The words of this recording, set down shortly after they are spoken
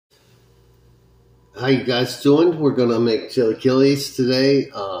How you guys doing? We're gonna make chilaquiles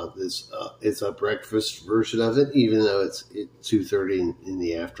today. This it's a breakfast version of it, even though it's 2:30 in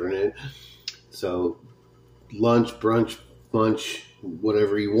the afternoon. So lunch, brunch, lunch,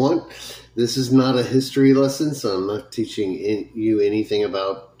 whatever you want. This is not a history lesson, so I'm not teaching you anything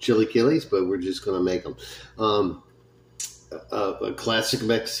about chilaquiles, but we're just gonna make them. A classic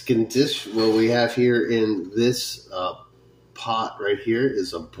Mexican dish. What we have here in this pot right here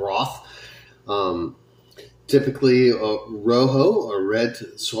is a broth. Typically rojo or red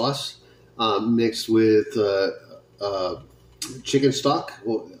sauce mixed with chicken stock.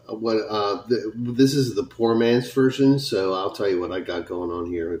 This is the poor man's version, so I'll tell you what I got going on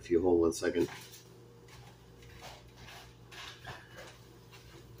here if you hold 1 second.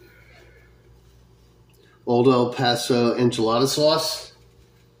 Old El Paso enchilada sauce.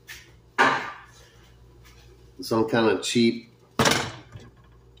 Some kind of cheap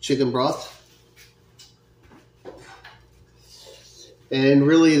chicken broth. And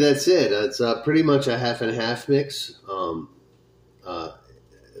really, that's it. It's pretty much a half and half mix.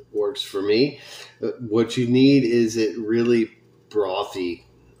 It works for me. What you need is it really brothy.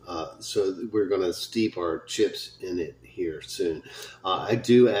 So we're going to steep our chips in it here soon. I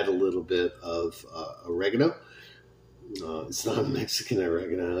do add a little bit of oregano. It's not Mexican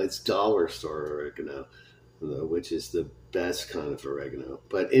oregano. It's dollar store oregano, which is the best kind of oregano.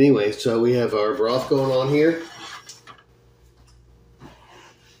 But anyway, so we have our broth going on here.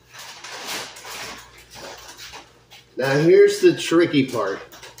 Now here's the tricky part.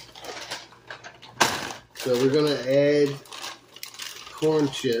 So we're going to add corn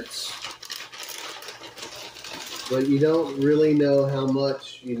chips, but you don't really know how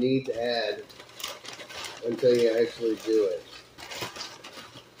much you need to add until you actually do it.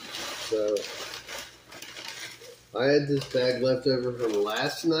 So I had this bag left over from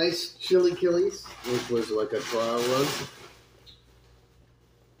last night's chilaquiles, which was like a trial run.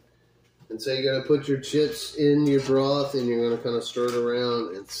 And so you're going to put your chips in your broth and you're going to kind of stir it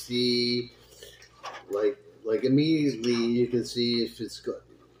around and see, like immediately you can see if it's good.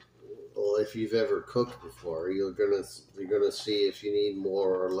 Well, if you've ever cooked before, you're gonna see if you need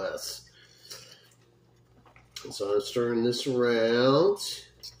more or less. And so I'm stirring this around,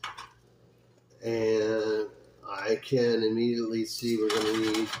 and I can immediately see we're going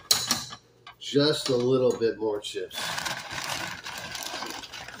to need just a little bit more chips.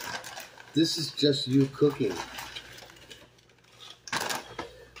 This is just you cooking.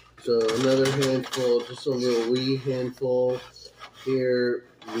 So another handful, just a little wee handful here.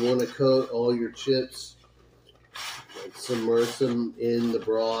 You want to coat all your chips, like submerge them in the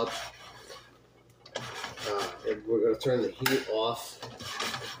broth. And we're going to turn the heat off.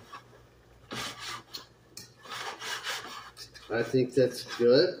 I think that's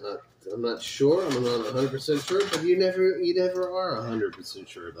good. I'm not sure. I'm not 100% sure, but you never are 100%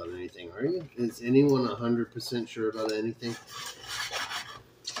 sure about anything, are you? Is anyone 100% sure about anything?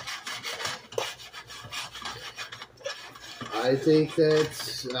 I think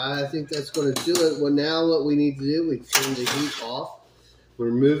that's going to do it. Well, now what we need to do, we turn the heat off. We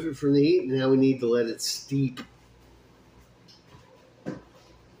remove it from the heat, and now we need to let it steep.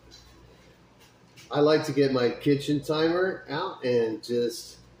 I like to get my kitchen timer out and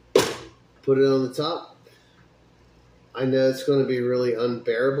just put it on the top. I know it's going to be really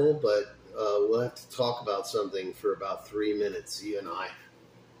unbearable, but we'll have to talk about something for about 3 minutes, you and I.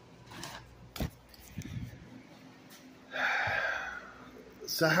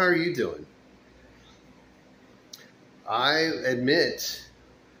 So how are you doing? I admit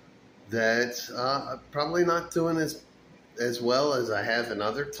that I'm probably not doing as well as I have in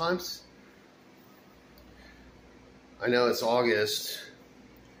other times. I know it's August.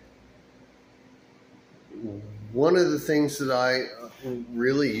 One of the things that I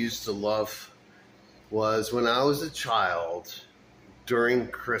really used to love was when I was a child during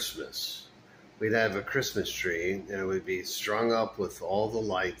Christmas. We'd have a Christmas tree, and it would be strung up with all the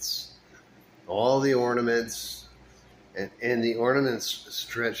lights, all the ornaments, and the ornaments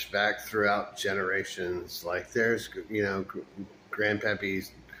stretched back throughout generations. Like there's,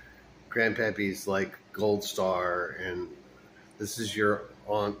 Grandpappy's like Gold Star, and this is your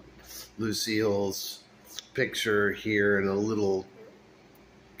Aunt Lucille's picture here in a little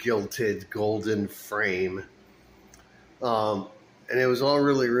gilded golden frame. And it was all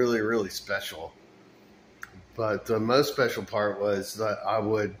really, really, really special. But the most special part was that I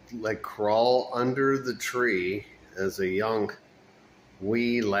would crawl under the tree as a young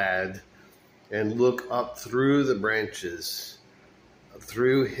wee lad and look up through the branches,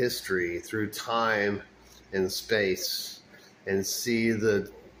 through history, through time and space, and see the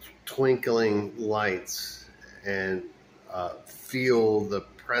twinkling lights and feel the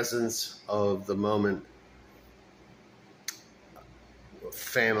presence of the moment,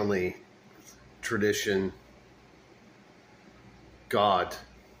 family, tradition, God,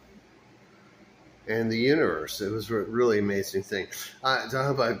 and the universe. It was a really amazing thing. I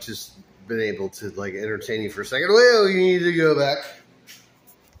hope I've just been able to like entertain you for a second. Well, you need to go back.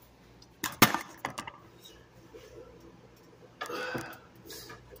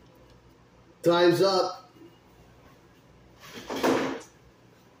 Time's up.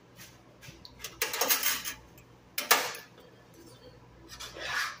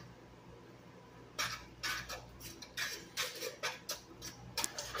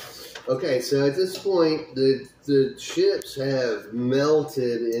 Okay, so at this point, the chips have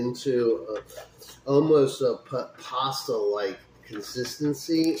melted into almost a pasta-like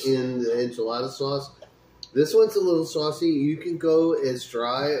consistency in the enchilada sauce. This one's a little saucy. You can go as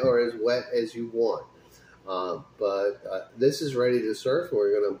dry or as wet as you want, but this is ready to serve.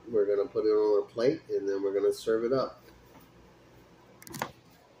 We're gonna put it on a plate, and then we're gonna serve it up.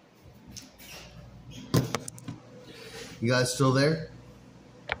 You guys still there?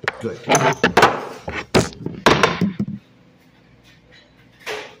 Good.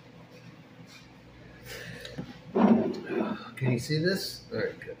 Can you see this? All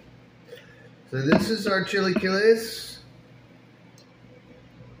right, good. So this is our chilaquiles.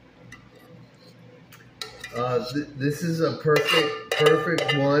 This is a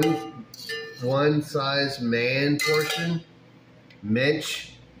perfect one size man portion.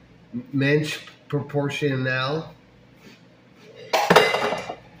 Mensch proportional.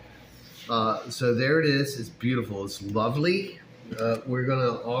 So there it is. It's beautiful. It's lovely. We're going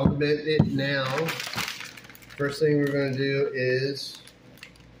to augment it now. First thing we're going to do is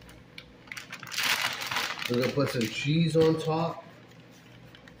we're going to put some cheese on top.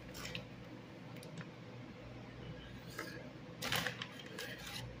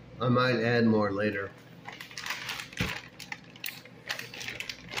 I might add more later.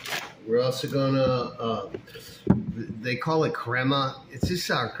 We're also going to... they call it crema. It's just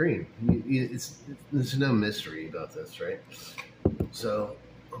sour cream. There's no mystery about this, right? So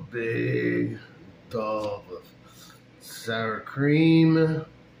a big dollop of sour cream.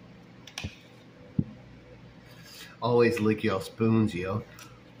 Always lick your spoons, yo.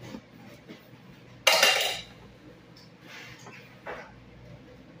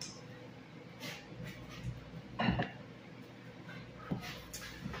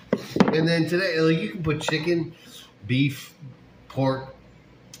 And then today, like, you can put chicken, beef, pork,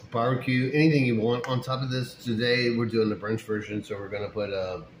 barbecue, anything you want on top of this. Today we're doing the brunch version, so we're going to put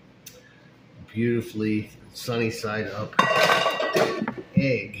a beautifully sunny side up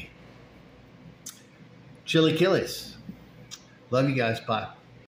egg chilaquiles. Love you guys. Bye.